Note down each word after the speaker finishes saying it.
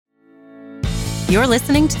You're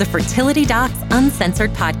listening to the Fertility Docs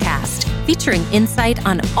Uncensored podcast, featuring insight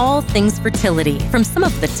on all things fertility from some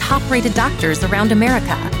of the top-rated doctors around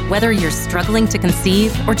America. Whether you're struggling to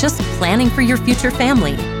conceive or just planning for your future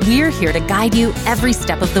family, we're here to guide you every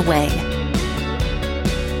step of the way.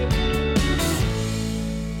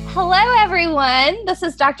 Hello, everyone. This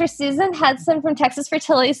is Dr. Susan Hudson from Texas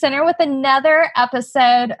Fertility Center with another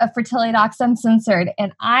episode of Fertility Docs Uncensored.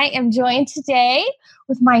 And I am joined today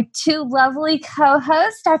with my two lovely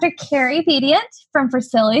co-hosts, Dr. Carrie Bedient from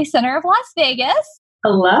Fertility Center of Las Vegas.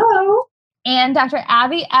 Hello. And Dr.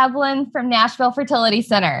 Abby Evelyn from Nashville Fertility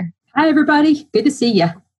Center. Hi, everybody. Good to see you.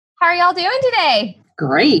 How are y'all doing today?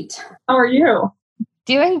 Great. How are you?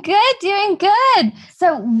 Doing good, doing good.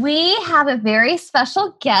 So we have a very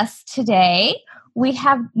special guest today. We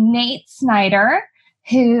have Nate Snyder,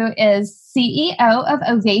 who is CEO of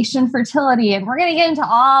Ovation Fertility. And we're going to get into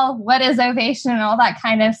all what is Ovation and all that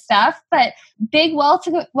kind of stuff. But big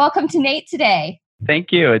welcome to Nate today.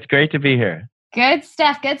 Thank you. It's great to be here. Good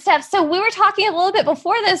stuff, good stuff. So we were talking a little bit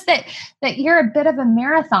before this that you're a bit of a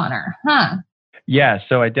marathoner, huh? Yeah,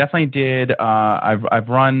 so I definitely did. I've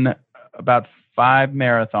run about 5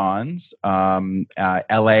 marathons,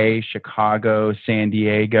 LA, Chicago, San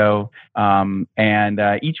Diego, and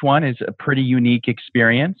each one is a pretty unique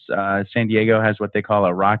experience. San Diego has what they call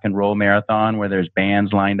a rock and roll marathon where there's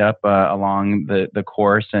bands lined up along the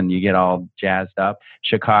course and you get all jazzed up.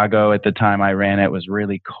 Chicago, at the time I ran it, was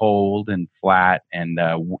really cold and flat and,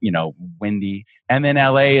 windy. And then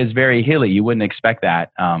LA is very hilly. You wouldn't expect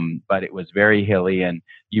that, but it was very hilly, and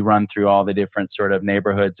you run through all the different sort of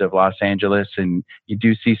neighborhoods of Los Angeles, and you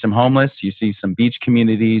do see some homeless, you see some beach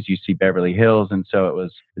communities, you see Beverly Hills, and so it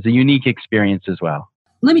was a unique experience as well.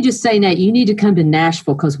 Let me just say, Nate, you need to come to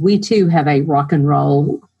Nashville because we too have a rock and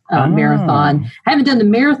roll marathon. I haven't done the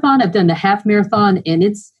marathon, I've done the half marathon, and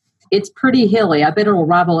it's pretty hilly. I bet it'll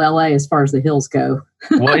rival LA as far as the hills go.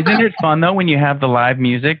 Well, isn't it fun though when you have the live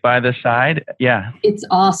music by the side? Yeah. It's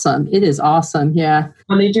awesome. It is awesome. Yeah.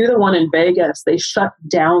 When they do the one in Vegas, they shut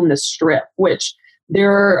down the Strip, which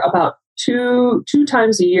there are about two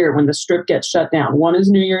times a year when the Strip gets shut down. One is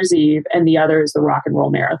New Year's Eve and the other is the Rock and Roll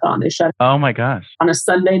Marathon. They shut Oh my gosh. on a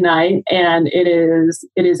Sunday night, and it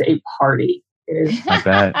is a party. I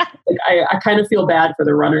bet. I kind of feel bad for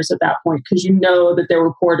the runners at that point because you know that there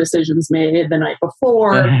were poor decisions made the night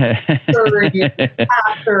before, during,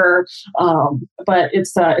 after. But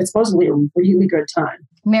it's supposedly a really good time.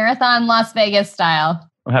 Marathon Las Vegas style.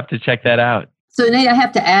 We'll have to check that out. So, Nate, I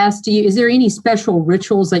have to ask you, is there any special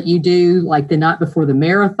rituals that you do like the night before the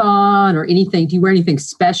marathon or anything? Do you wear anything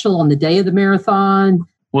special on the day of the marathon?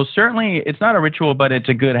 Well, certainly it's not a ritual, but it's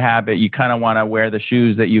a good habit. You kind of want to wear the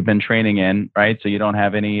shoes that you've been training in, right? So you don't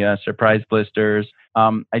have any surprise blisters.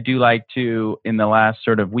 I do like to, in the last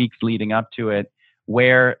sort of weeks leading up to it,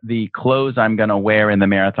 wear the clothes I'm going to wear in the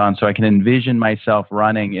marathon so I can envision myself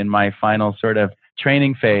running in my final sort of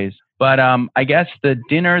training phase. But I guess the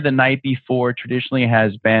dinner the night before traditionally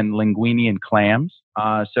has been linguine and clams.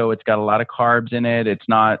 So it's got a lot of carbs in it. It's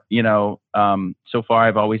not, so far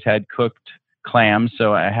I've always had cooked clams,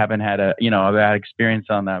 so I haven't had a bad experience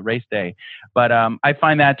on the race day, but I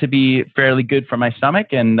find that to be fairly good for my stomach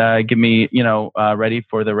and get me ready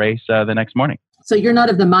for the race the next morning. So you're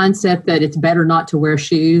not of the mindset that it's better not to wear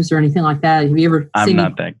shoes or anything like that? Have you ever I'm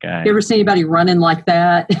not that guy. You ever seen anybody running like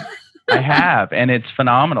that? I have, and it's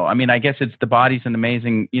phenomenal. I mean, I guess the body's an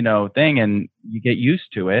amazing, thing, and you get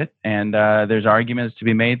used to it. And there's arguments to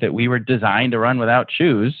be made that we were designed to run without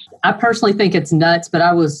shoes. I personally think it's nuts, but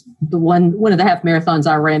I was one of the half marathons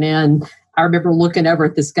I ran in. I remember looking over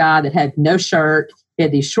at this guy that had no shirt, he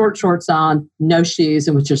had these short shorts on, no shoes,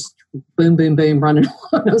 and was just boom, boom, boom running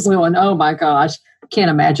along. I was going, oh my gosh, can't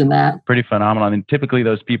imagine that. Pretty phenomenal. I mean, typically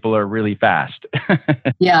those people are really fast.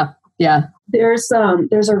 Yeah. Yeah. There's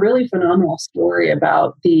a really phenomenal story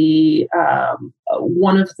about the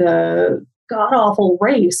one of the god-awful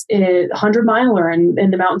race, 100-miler in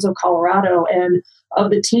the mountains of Colorado. And of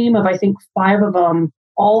the team of, I think, 5 of them,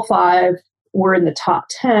 all 5 were in the top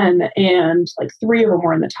 10 and like 3 of them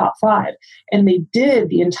were in the top 5. And they did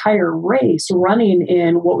the entire race running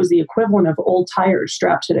in what was the equivalent of old tires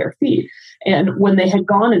strapped to their feet. And when they had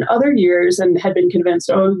gone in other years and had been convinced,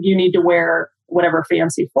 oh, you need to wear whatever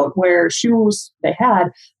fancy footwear, shoes they had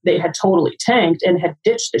totally tanked and had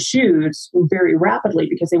ditched the shoes very rapidly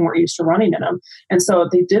because they weren't used to running in them. And so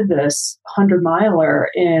they did this 100-miler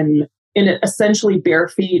in essentially bare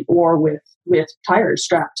feet or with tires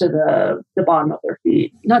strapped to the bottom of their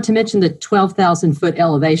feet. Not to mention the 12,000 foot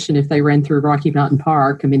elevation if they ran through Rocky Mountain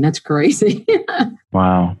Park. I mean, that's crazy.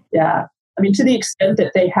 Wow. Yeah. I mean, to the extent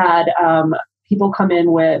that they had people come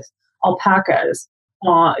in with alpacas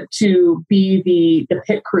to be the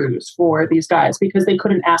pit crews for these guys because they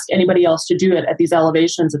couldn't ask anybody else to do it at these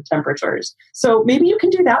elevations and temperatures. So maybe you can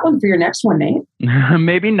do that one for your next one, Nate.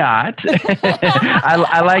 Maybe not.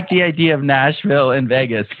 I like the idea of Nashville and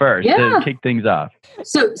Vegas first to kick things off.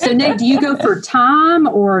 So Nate, do you go for time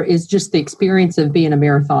or is just the experience of being a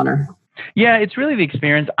marathoner? Yeah, it's really the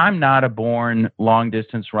experience. I'm not a born long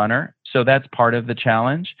distance runner, so that's part of the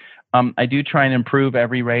challenge. I do try and improve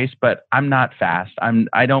every race, but I'm not fast.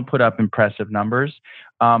 I don't put up impressive numbers.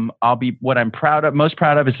 What I'm most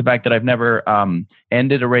proud of is the fact that I've never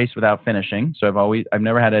ended a race without finishing. So I've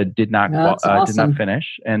never had a did not finish.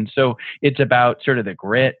 And so it's about sort of the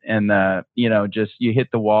grit and just you hit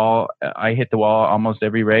the wall. I hit the wall almost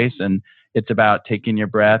every race, and it's about taking your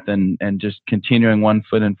breath and just continuing one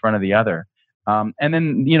foot in front of the other. And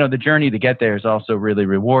then, the journey to get there is also really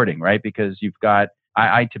rewarding, right? Because you've got,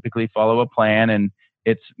 I typically follow a plan, and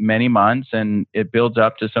it's many months, and it builds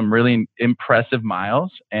up to some really impressive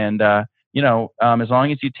miles. And, as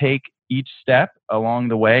long as you take each step along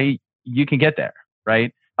the way, you can get there,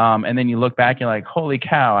 right? And then you look back, you're like, holy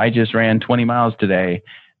cow, I just ran 20 miles today.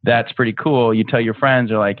 That's pretty cool. You tell your friends,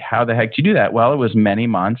 they're like, how the heck did you do that? Well, it was many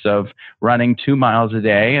months of running 2 miles a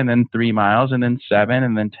day, and then 3 miles, and then 7,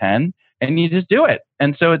 and then 10, and you just do it.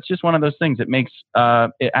 And so it's just one of those things that makes,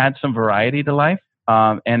 it adds some variety to life.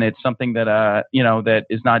 And it's something that, that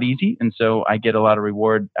is not easy. And so I get a lot of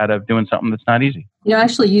reward out of doing something that's not easy. I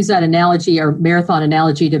actually use that analogy or marathon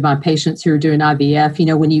analogy to my patients who are doing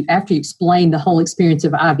IVF. After you explain the whole experience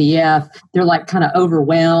of IVF, they're like kind of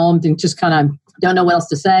overwhelmed and just kind of don't know what else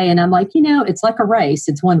to say. And I'm like, it's like a race.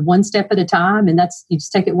 It's one step at a time. And you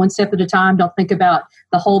just take it one step at a time. Don't think about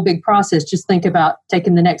the whole big process. Just think about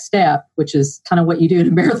taking the next step, which is kind of what you do in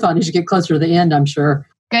a marathon as you get closer to the end, I'm sure.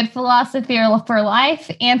 Good philosophy for life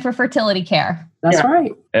and for fertility care. That's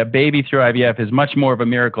right. A baby through IVF is much more of a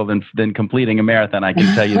miracle than completing a marathon. I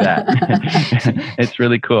can tell you that. It's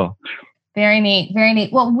really cool. Very neat. Very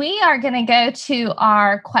neat. Well, we are going to go to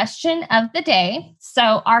our question of the day.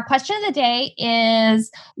 So our question of the day is,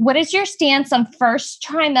 what is your stance on first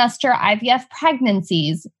trimester IVF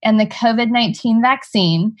pregnancies and the COVID-19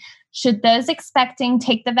 vaccine? Should those expecting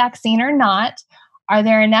take the vaccine or not? Are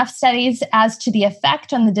there enough studies as to the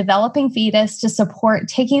effect on the developing fetus to support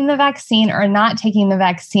taking the vaccine or not taking the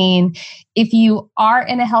vaccine? If you are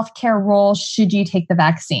in a healthcare role, should you take the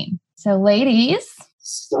vaccine? So ladies.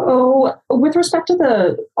 So with respect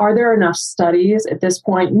to are there enough studies at this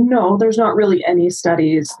point? No, there's not really any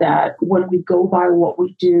studies that when we go by what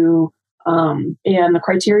we do and the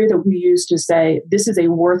criteria that we use to say this is a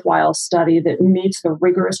worthwhile study that meets the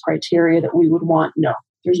rigorous criteria that we would want, no.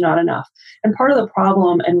 There's not enough. And part of the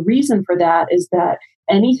problem and reason for that is that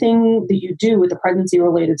anything that you do with a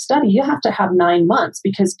pregnancy-related study, you have to have 9 months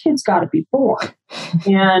because kids got to be born.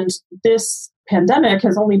 And this pandemic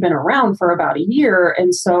has only been around for about a year.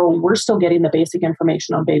 And so we're still getting the basic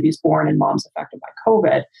information on babies born and moms affected by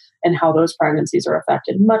COVID and how those pregnancies are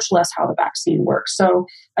affected, much less how the vaccine works. So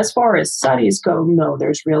as far as studies go, no,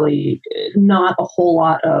 there's really not a whole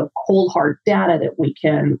lot of cold, hard data that we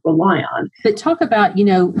can rely on. But talk about,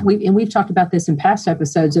 we've talked about this in past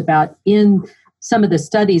episodes about in some of the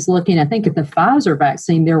studies looking, I think, at the Pfizer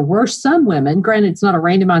vaccine, there were some women, granted it's not a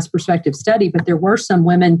randomized prospective study, but there were some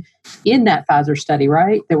women in that Pfizer study,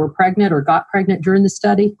 right? That were pregnant or got pregnant during the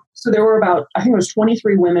study? So there were I think it was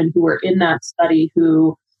 23 women who were in that study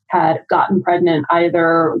who had gotten pregnant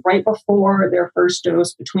either right before their first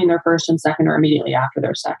dose, between their first and second, or immediately after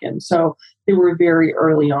their second. So they were very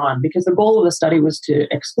early on because the goal of the study was to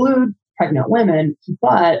exclude pregnant women,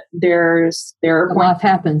 but life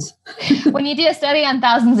happens. When you do a study on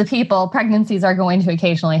thousands of people, pregnancies are going to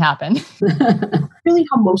occasionally happen. Really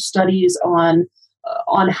how most studies on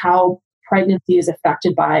how pregnancy is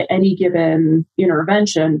affected by any given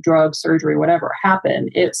intervention, drug, surgery, whatever, happen.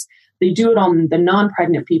 They do it on the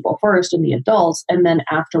non-pregnant people first and the adults, and then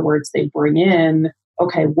afterwards they bring in,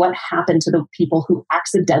 okay, what happened to the people who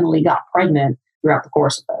accidentally got pregnant throughout the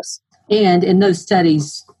course of this? And in those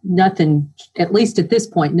studies, nothing, at least at this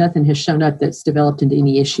point, nothing has shown up that's developed into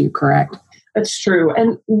any issue, correct? That's true.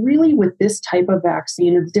 And really with this type of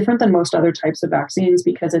vaccine, it's different than most other types of vaccines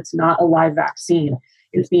because it's not a live vaccine.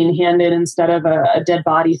 It's being handed instead of a dead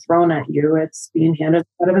body thrown at you. It's being handed a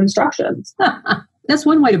set of instructions. That's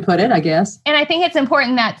one way to put it, I guess. And I think it's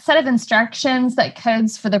important that set of instructions that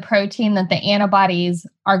codes for the protein that the antibodies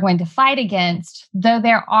are going to fight against, though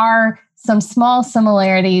there are some small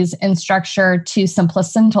similarities in structure to some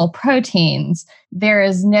placental proteins, there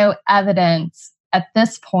is no evidence at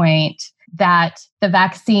this point that the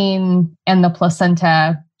vaccine and the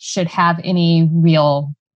placenta should have any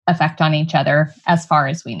real effect on each other as far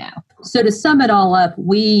as we know. So to sum it all up,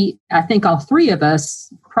 I think all three of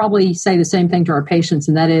us probably say the same thing to our patients,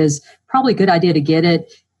 and that is probably a good idea to get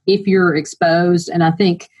it if you're exposed. And I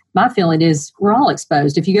think my feeling is we're all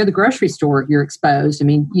exposed. If you go to the grocery store, you're exposed. I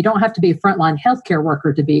mean, you don't have to be a frontline healthcare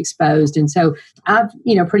worker to be exposed. And so I've,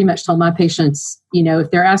 pretty much told my patients,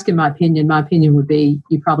 if they're asking my opinion would be,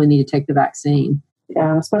 you probably need to take the vaccine.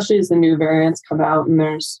 Yeah, especially as the new variants come out and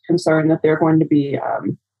there's concern that they're going to be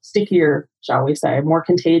stickier, shall we say, more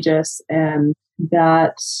contagious. And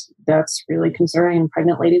that's really concerning.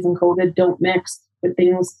 Pregnant ladies and COVID don't mix with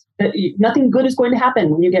things. Nothing good is going to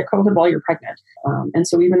happen when you get COVID while you're pregnant. And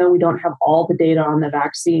so even though we don't have all the data on the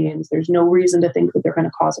vaccines, there's no reason to think that they're going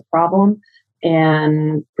to cause a problem.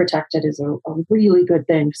 And protected is a really good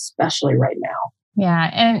thing, especially right now.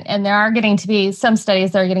 Yeah. And there are getting to be some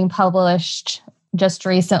studies that are getting published just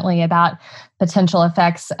recently about potential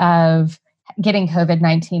effects of getting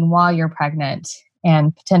COVID-19 while you're pregnant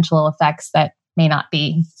and potential effects that may not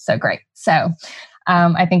be so great. So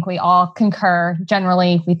I think we all concur.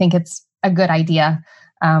 Generally, we think it's a good idea.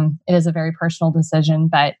 It is a very personal decision,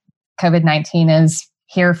 but COVID-19 is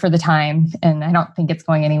here for the time, and I don't think it's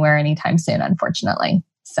going anywhere anytime soon, unfortunately.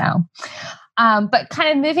 So, but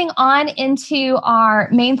kind of moving on into our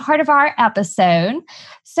main part of our episode.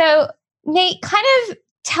 So, Nate, kind of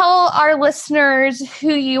tell our listeners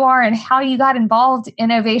who you are and how you got involved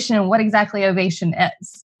in Ovation and what exactly Ovation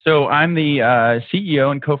is. So I'm the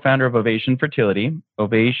CEO and co-founder of Ovation Fertility.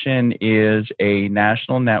 Ovation is a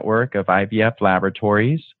national network of IVF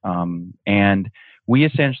laboratories, and we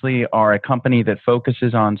essentially are a company that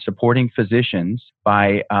focuses on supporting physicians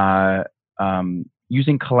by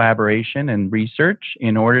using collaboration and research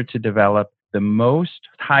in order to develop the most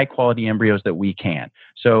high-quality embryos that we can.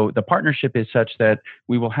 So the partnership is such that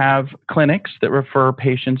we will have clinics that refer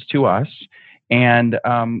patients to us, and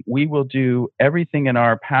we will do everything in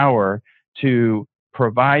our power to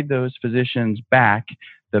provide those physicians back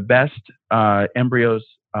the best embryos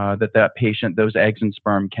that patient, those eggs and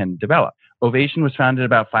sperm can develop. Ovation was founded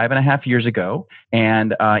about 5.5 years ago.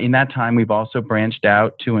 And in that time, we've also branched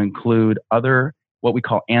out to include other, what we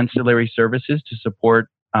call ancillary services to support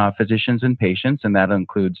physicians and patients. And that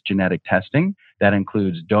includes genetic testing, that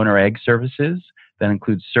includes donor egg services, that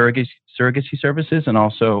includes surrogacy services, and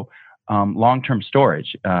also long-term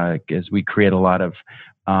storage, as we create a lot of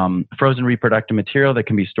frozen reproductive material that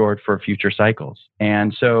can be stored for future cycles.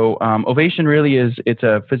 And so Ovation really it's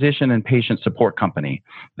a physician and patient support company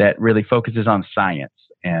that really focuses on science.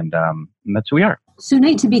 And that's who we are. So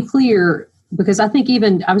Nate, to be clear, because I think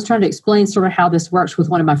I was trying to explain sort of how this works with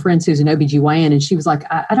one of my friends who's an OBGYN, and she was like,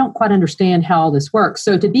 I don't quite understand how all this works.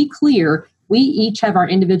 So to be clear, we each have our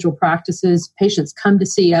individual practices. Patients come to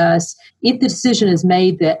see us. If the decision is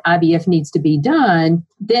made that IVF needs to be done,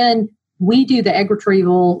 then we do the egg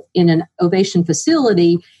retrieval in an Ovation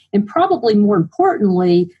facility. And probably more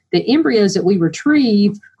importantly, the embryos that we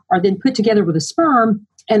retrieve are then put together with a sperm.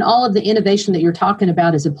 And all of the innovation that you're talking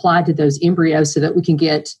about is applied to those embryos so that we can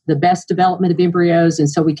get the best development of embryos. And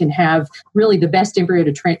so we can have really the best embryo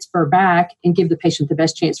to transfer back and give the patient the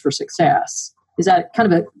best chance for success. Is that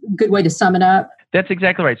kind of a good way to sum it up? That's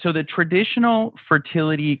exactly right. So the traditional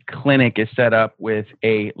fertility clinic is set up with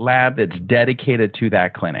a lab that's dedicated to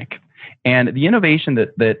that clinic. And the innovation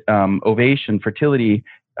that Ovation Fertility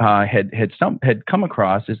had come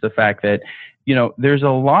across is the fact that, there's a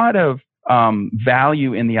lot of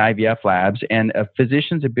value in the IVF labs and a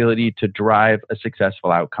physician's ability to drive a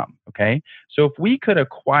successful outcome. Okay. So if we could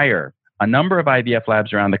acquire a number of IVF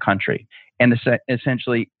labs around the country and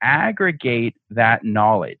essentially aggregate that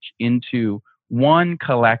knowledge into one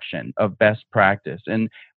collection of best practice and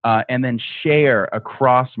then share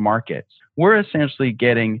across markets, we're essentially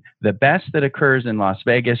getting the best that occurs in Las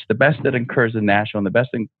Vegas, the best that occurs in Nashville, and the best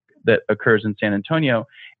that occurs in San Antonio,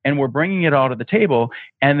 and we're bringing it all to the table.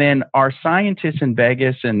 And then our scientists in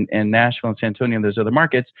Vegas and Nashville and San Antonio and those other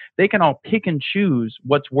markets, they can all pick and choose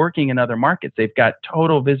what's working in other markets. They've got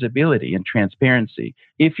total visibility and transparency.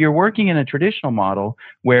 If you're working in a traditional model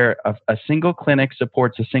where a single clinic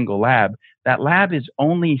supports a single lab, that lab is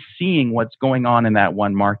only seeing what's going on in that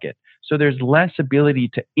one market. So there's less ability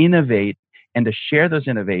to innovate and to share those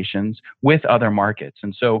innovations with other markets.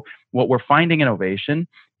 And so what we're finding in Ovation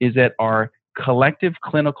is that our collective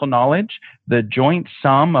clinical knowledge, the joint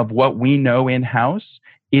sum of what we know in-house,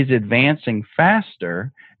 is advancing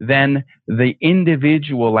faster than the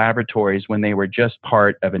individual laboratories when they were just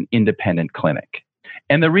part of an independent clinic.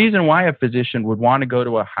 And the reason why a physician would want to go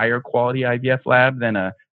to a higher quality IVF lab than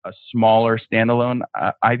a smaller standalone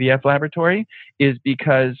IVF laboratory is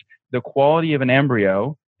because the quality of an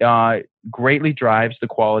embryo greatly drives the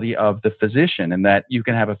quality of the physician, and that you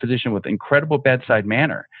can have a physician with incredible bedside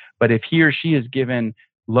manner, but if he or she is given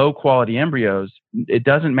low quality embryos, it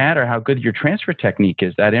doesn't matter how good your transfer technique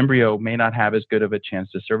is. That embryo may not have as good of a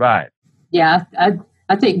chance to survive. Yeah,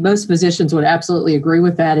 I think most physicians would absolutely agree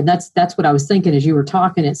with that. And that's what I was thinking as you were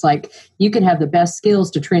talking. It's like you can have the best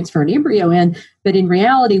skills to transfer an embryo in, but in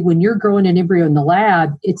reality, when you're growing an embryo in the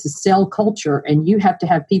lab, it's a cell culture, and you have to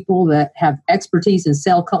have people that have expertise in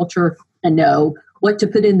cell culture and know what to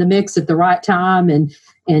put in the mix at the right time. And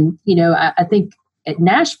I think at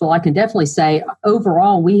Nashville, I can definitely say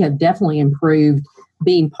overall, we have definitely improved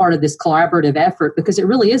being part of this collaborative effort, because it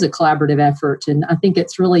really is a collaborative effort. And I think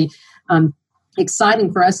it's really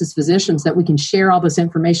exciting for us as physicians that we can share all this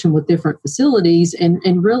information with different facilities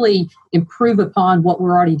and really improve upon what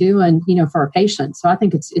we're already doing, for our patients. So I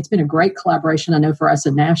think it's been a great collaboration, I know, for us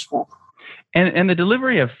in Nashville. And the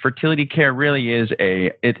delivery of fertility care really is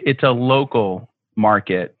it's a local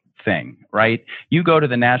market thing, right? You go to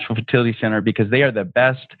the Nashville Fertility Center because they are the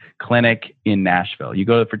best clinic in Nashville. You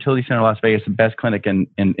go to the Fertility Center Las Vegas, the best clinic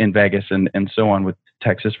in Vegas, and so on with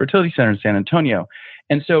Texas Fertility Center in San Antonio.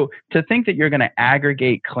 And so to think that you're going to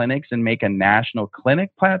aggregate clinics and make a national clinic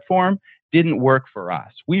platform didn't work for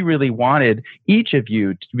us. We really wanted each of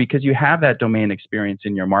you, because you have that domain experience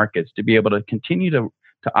in your markets, to be able to continue to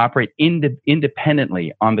operate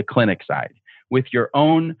independently on the clinic side with your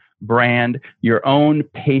own brand, your own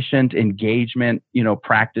patient engagement,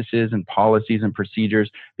 practices and policies and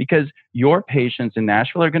procedures, because your patients in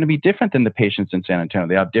Nashville are going to be different than the patients in San Antonio.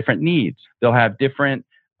 They have different needs. They'll have different,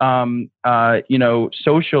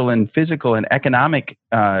 social and physical and economic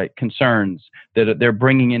concerns that they're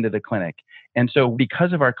bringing into the clinic. And so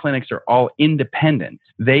because of our clinics are all independent,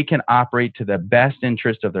 they can operate to the best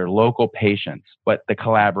interest of their local patients. But the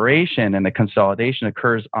collaboration and the consolidation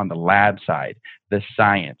occurs on the lab side, the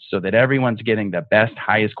science, so that everyone's getting the best,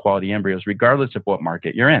 highest quality embryos, regardless of what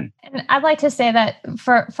market you're in. And I'd like to say that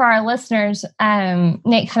for our listeners,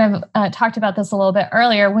 Nate kind of talked about this a little bit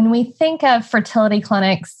earlier. When we think of fertility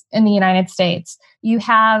clinics in the United States, you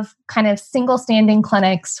have kind of single standing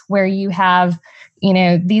clinics where you have,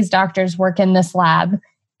 these doctors work in this lab.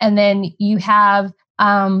 And then you have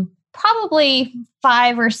probably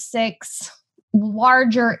 5 or 6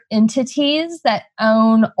 larger entities that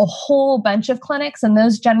own a whole bunch of clinics, and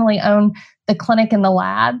those generally own the clinic and the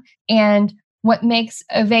lab. And what makes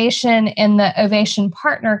Ovation and the Ovation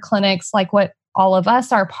partner clinics, like what all of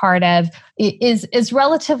us are part of, is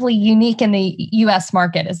relatively unique in the U.S.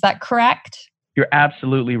 market. Is that correct? You're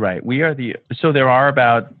absolutely right. So there are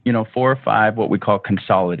about, 4 or 5 what we call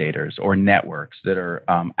consolidators or networks that are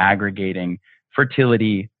aggregating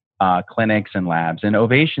fertility clinics and labs. And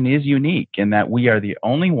Ovation is unique in that we are the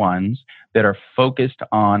only ones that are focused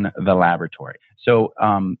on the laboratory. So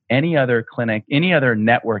any other clinic, any other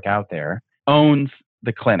network out there owns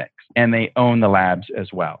the clinics and they own the labs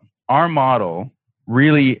as well. Our model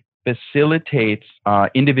really facilitates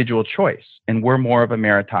individual choice, and we're more of a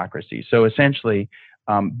meritocracy. So essentially,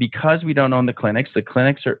 because we don't own the clinics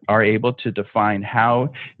are able to define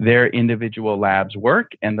how their individual labs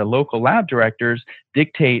work, and the local lab directors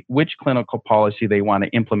dictate which clinical policy they want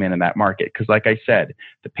to implement in that market. Because like I said,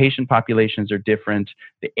 the patient populations are different,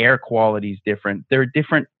 the air quality is different, there are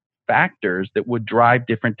different factors that would drive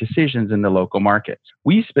different decisions in the local markets.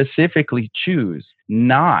 We specifically choose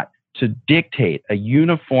not to dictate a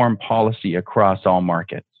uniform policy across all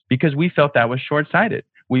markets because we felt that was short-sighted.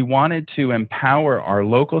 We wanted to empower our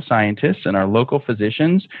local scientists and our local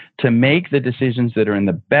physicians to make the decisions that are in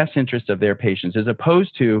the best interest of their patients, as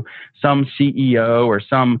opposed to some CEO or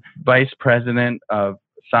some vice president of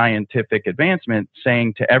scientific advancement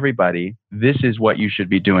saying to everybody, this is what you should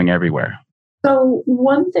be doing everywhere. So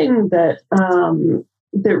one thing that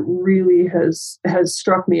really has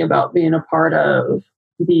struck me about being a part of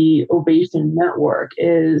the Ovation network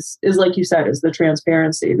is like you said, is the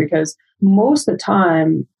transparency, because most of the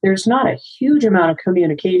time there's not a huge amount of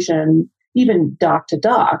communication, even doc to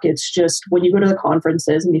doc. It's just when you go to the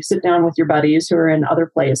conferences and you sit down with your buddies who are in other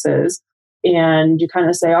places and you kind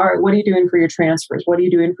of say, all right, what are you doing for your transfers? What are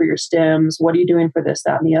you doing for your stems? What are you doing for this,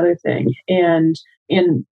 that, and the other thing? And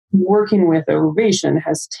in working with Ovation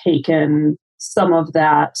has taken some of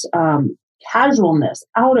that casualness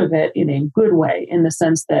out of it in a good way, in the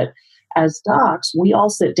sense that as docs, we all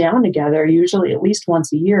sit down together, usually at least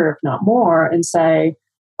once a year, if not more, and say,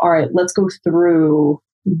 all right, let's go through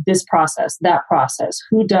this process, that process.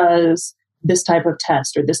 Who does this type of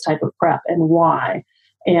test or this type of prep and why?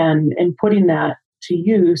 And putting that to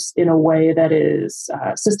use in a way that is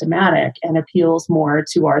systematic and appeals more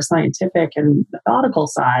to our scientific and methodical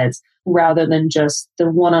sides rather than just the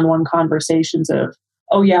one-on-one conversations of,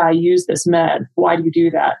 oh yeah, I use this med. Why do you do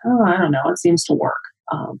that? Oh, I don't know. It seems to work.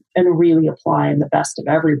 And really applying the best of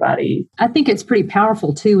everybody. I think it's pretty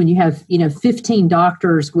powerful too when you have, 15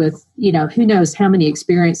 doctors with, who knows how many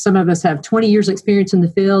experience. Some of us have 20 years experience in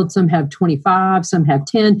the field, some have 25, some have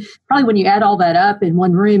 10. Probably when you add all that up in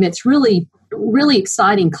one room, it's really, really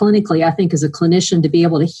exciting clinically, I think, as a clinician to be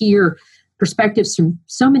able to hear perspectives from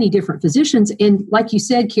so many different physicians. And like you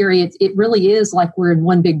said, Carrie, it really is like we're in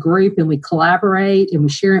one big group and we collaborate and we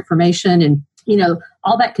share information, and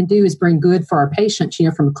all that can do is bring good for our patients,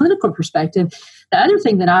 from a clinical perspective. The other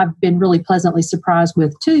thing that I've been really pleasantly surprised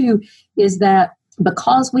with too is that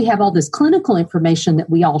because we have all this clinical information that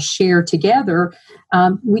we all share together,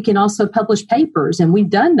 we can also publish papers. And we've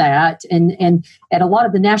done that. And at a lot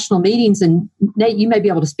of the national meetings, and Nate, you may be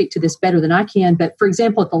able to speak to this better than I can, but for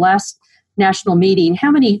example, at the last national meeting,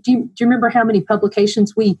 do you remember how many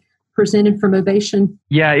publications we presented from Ovation?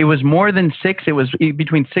 Yeah, it was more than 6. It was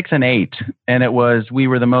between 6 and 8. And we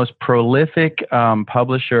were the most prolific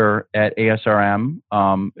publisher at ASRM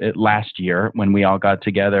last year when we all got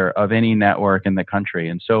together of any network in the country.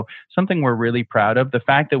 And so something we're really proud of, the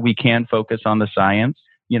fact that we can focus on the science,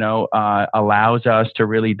 allows us to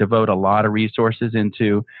really devote a lot of resources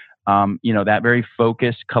into, that very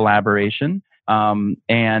focused collaboration.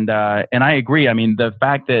 And I agree. I mean, the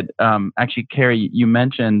fact that, actually, Carrie, you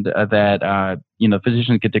mentioned that,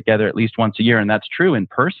 physicians get together at least once a year, and that's true in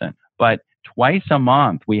person, but twice a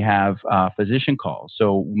month we have physician calls.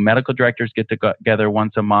 So medical directors get together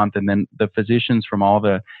once a month, and then the physicians from all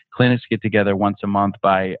the clinics get together once a month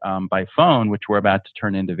by phone, which we're about to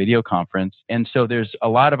turn into video conference. And so there's a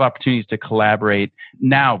lot of opportunities to collaborate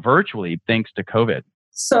now virtually, thanks to COVID.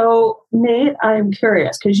 So, Nate, I'm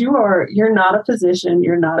curious because you're not a physician,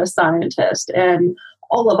 you're not a scientist, and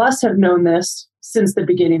all of us have known this since the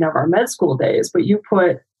beginning of our med school days, but you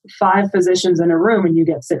put 5 physicians in a room and you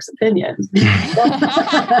get 6 opinions.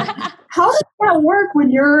 How does that work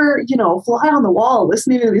when you're, fly on the wall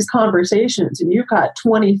listening to these conversations and you've got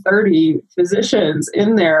 20, 30 physicians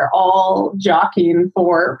in there all jockeying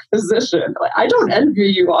for position? I don't envy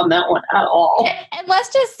you on that one at all. And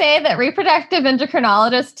let's just say that reproductive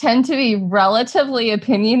endocrinologists tend to be relatively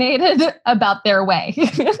opinionated about their way.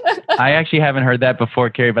 I actually haven't heard that before,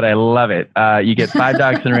 Carrie, but I love it. You get 5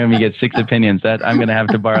 docs in a room, you get 6 opinions. I'm going to have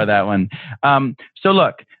to borrow that one.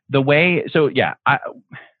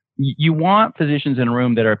 You want physicians in a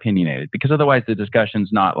room that are opinionated, because otherwise the discussion's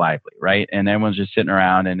not lively, right? And everyone's just sitting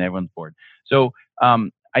around and everyone's bored. So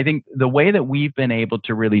I think the way that we've been able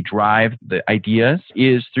to really drive the ideas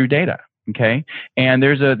is through data. Okay. And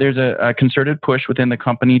there's a concerted push within the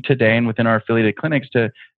company today and within our affiliated clinics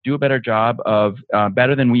to do a better job of,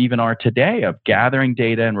 better than we even are today, of gathering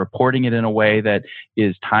data and reporting it in a way that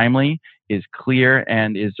is timely, is clear,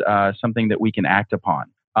 and is something that we can act upon.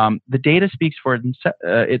 The data speaks for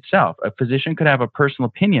itself. A physician could have a personal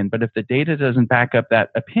opinion, but if the data doesn't back up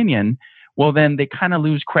that opinion, well, then they kind of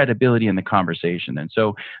lose credibility in the conversation. And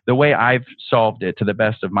so the way I've solved it to the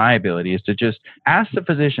best of my ability is to just ask the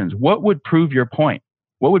physicians, what would prove your point?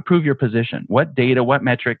 What would prove your position? What data, what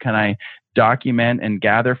metric can I document and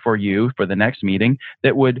gather for you for the next meeting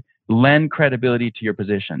that would lend credibility to your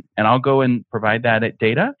position? And I'll go and provide that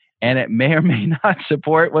data. And it may or may not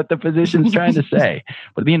support what the physician's trying to say.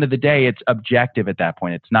 But at the end of the day, it's objective at that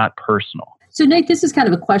point. It's not personal. So, Nate, this is kind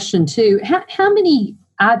of a question, too. How many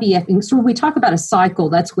IVF, so when we talk about a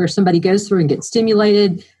cycle, that's where somebody goes through and gets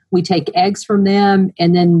stimulated. We take eggs from them,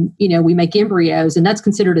 and then, we make embryos, and that's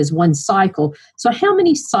considered as one cycle. So how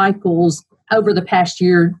many cycles over the past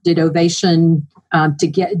year did Ovation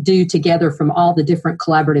do together from all the different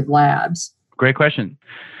collaborative labs? Great question.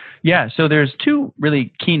 Yeah, so there's 2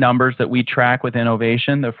 really key numbers that we track within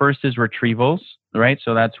Ovation. The first is retrievals, right?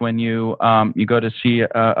 So that's when you go to see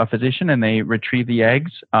a physician and they retrieve the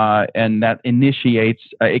eggs, and that initiates.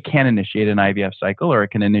 It can initiate an IVF cycle, or it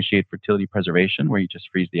can initiate fertility preservation, where you just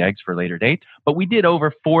freeze the eggs for a later date. But we did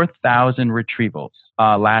over 4,000 retrievals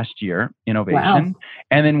last year in Ovation, wow.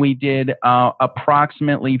 And then we did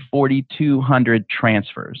approximately 4,200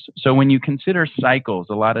 transfers. So when you consider cycles,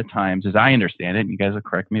 a lot of times, as I understand it, and you guys will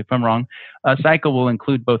correct me if I'm wrong, a cycle will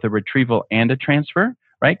include both a retrieval and a transfer,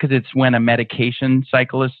 right? Because it's when a medication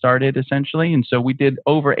cycle is started, essentially. And so we did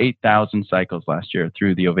over 8,000 cycles last year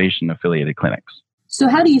through the Ovation affiliated clinics. So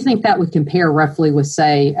how do you think that would compare roughly with,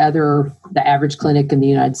 say, the average clinic in the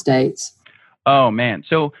United States? Oh man.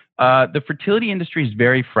 So the fertility industry is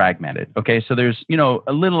very fragmented. Okay. So there's,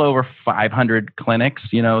 a little over 500 clinics,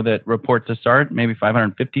 that report to SART, maybe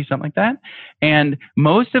 550, something like that. And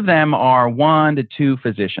most of them are 1 to 2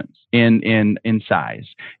 physicians in size.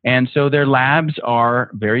 And so their labs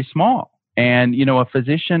are very small. And, a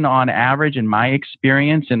physician on average, in my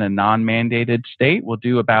experience, in a non-mandated state will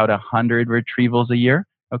do about 100 retrievals a year.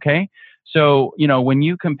 Okay. So, when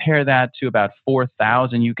you compare that to about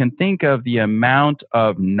 4,000, you can think of the amount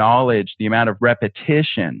of knowledge, the amount of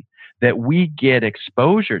repetition that we get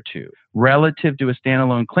exposure to relative to a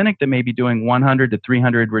standalone clinic that may be doing 100 to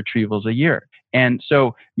 300 retrievals a year. And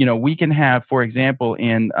so, we can have, for example,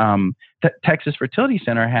 in Texas Fertility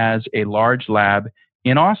Center has a large lab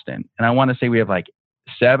in Austin. And I want to say we have like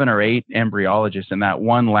 7 or 8 embryologists in that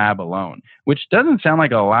one lab alone, which doesn't sound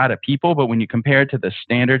like a lot of people, but when you compare it to the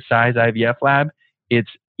standard size IVF lab, it's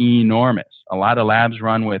enormous. A lot of labs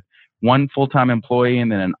run with 1 full-time employee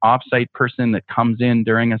and then an off-site person that comes in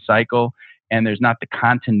during a cycle, and there's not the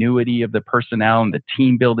continuity of the personnel, and the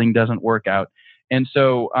team building doesn't work out. And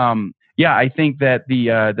so, I think that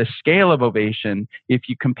the scale of Ovation, if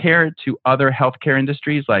you compare it to other healthcare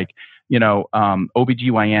industries like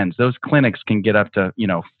OBGYNs, those clinics can get up to,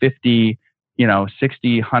 50,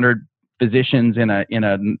 60, 100 physicians in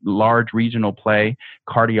a large regional play.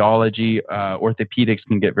 Cardiology, orthopedics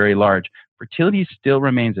can get very large. Fertility still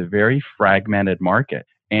remains a very fragmented market.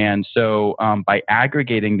 And so by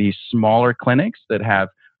aggregating these smaller clinics that have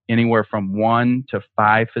anywhere from 1 to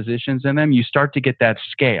 5 physicians in them, you start to get that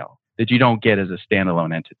scale that you don't get as a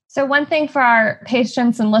standalone entity. So one thing for our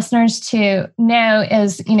patients and listeners to know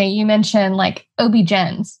is, you mentioned like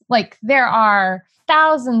OB-GYNs, like there are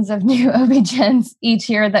thousands of new OB-GYNs each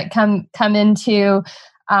year that come into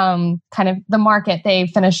kind of the market. They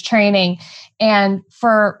finish training. And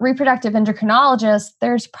for reproductive endocrinologists,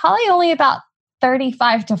 there's probably only about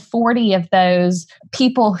 35 to 40 of those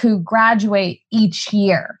people who graduate each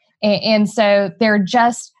year. And so there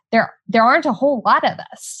aren't a whole lot of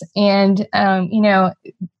us. And,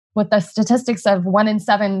 with the statistics of 1 in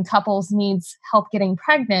 7 couples needs help getting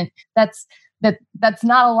pregnant, that's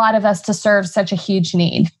not a lot of us to serve such a huge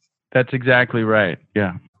need. That's exactly right.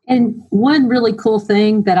 Yeah. And one really cool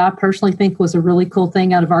thing that I personally think was a really cool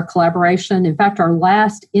thing out of our collaboration, in fact, our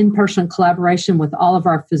last in-person collaboration with all of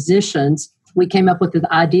our physicians, we came up with the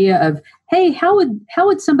idea of, hey, how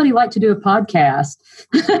would somebody like to do a podcast?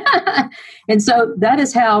 And so that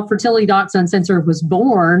is how Fertility Docs Uncensored was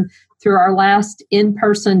born, through our last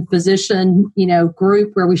in-person physician,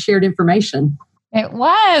 group where we shared information. It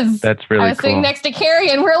was. That's really cool. I was sitting next to Carrie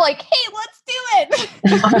and we're like, hey, let's do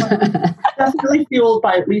it. Definitely fueled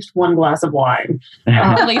by at least 1 glass of wine.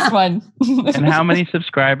 At least one. And how many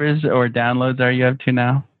subscribers or downloads are you up to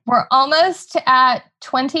now? We're almost at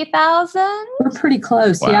 20,000. We're pretty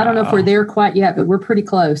close. Wow. Yeah, I don't know if we're there quite yet, but we're pretty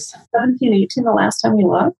close. 17, 18 the last time we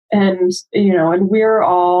looked. And, and we're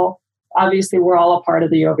all a part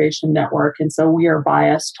of the Ovation Network. And so we are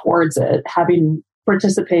biased towards it, having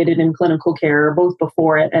participated in clinical care both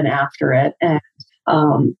before it and after it. And,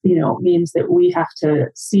 means that we have to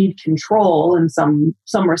cede control in some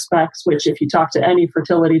respects, which if you talk to any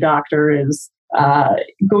fertility doctor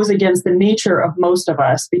goes against the nature of most of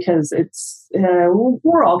us, because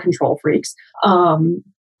we're all control freaks.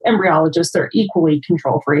 Embryologists are equally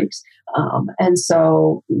control freaks. And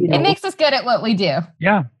so, it makes us good at what we do.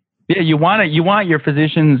 Yeah. Yeah, you want your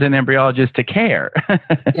physicians and embryologists to care.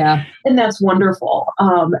 Yeah. And that's wonderful.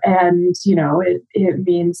 And it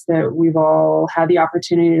means that we've all had the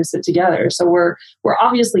opportunity to sit together. So we're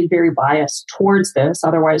obviously very biased towards this.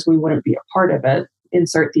 Otherwise we wouldn't be a part of it.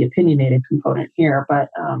 Insert the opinionated component here. But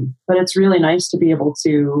it's really nice to be able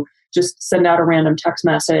to just send out a random text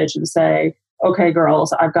message and say, okay,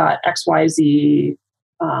 girls, I've got XYZ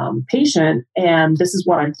patient, and this is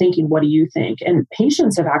what I'm thinking. What do you think? And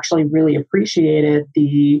patients have actually really appreciated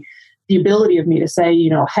the ability of me to say,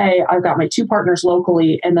 hey, I've got my 2 partners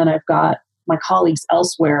locally, and then I've got my colleagues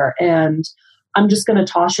elsewhere, and I'm just going to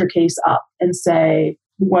toss your case up and say,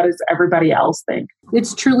 what does everybody else think?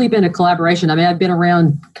 It's truly been a collaboration. I mean, I've been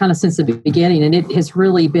around kind of since the beginning, and it has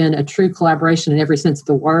really been a true collaboration in every sense of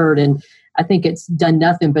the word. And I think it's done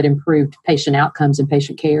nothing but improved patient outcomes and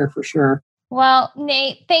patient care for sure. Well,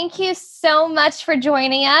 Nate, thank you so much for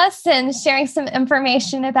joining us and sharing some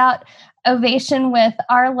information about Ovation with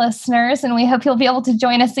our listeners. And we hope you'll be able to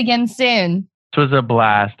join us again soon. This was a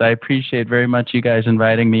blast. I appreciate very much you guys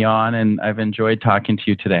inviting me on, and I've enjoyed talking to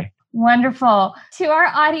you today. Wonderful. To our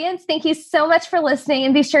audience, thank you so much for listening,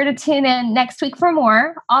 and be sure to tune in next week for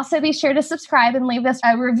more. Also, be sure to subscribe and leave us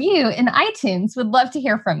a review in iTunes. We'd love to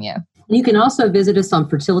hear from you. You can also visit us on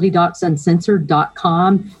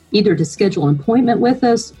fertilitydocs.uncensored.com, either to schedule an appointment with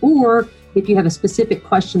us or if you have a specific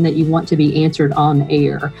question that you want to be answered on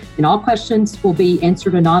air. And all questions will be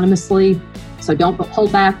answered anonymously, so don't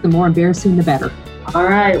hold back. The more embarrassing, the better. All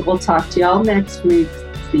right. We'll talk to y'all next week.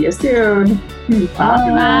 See you soon.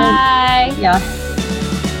 Bye. Yeah.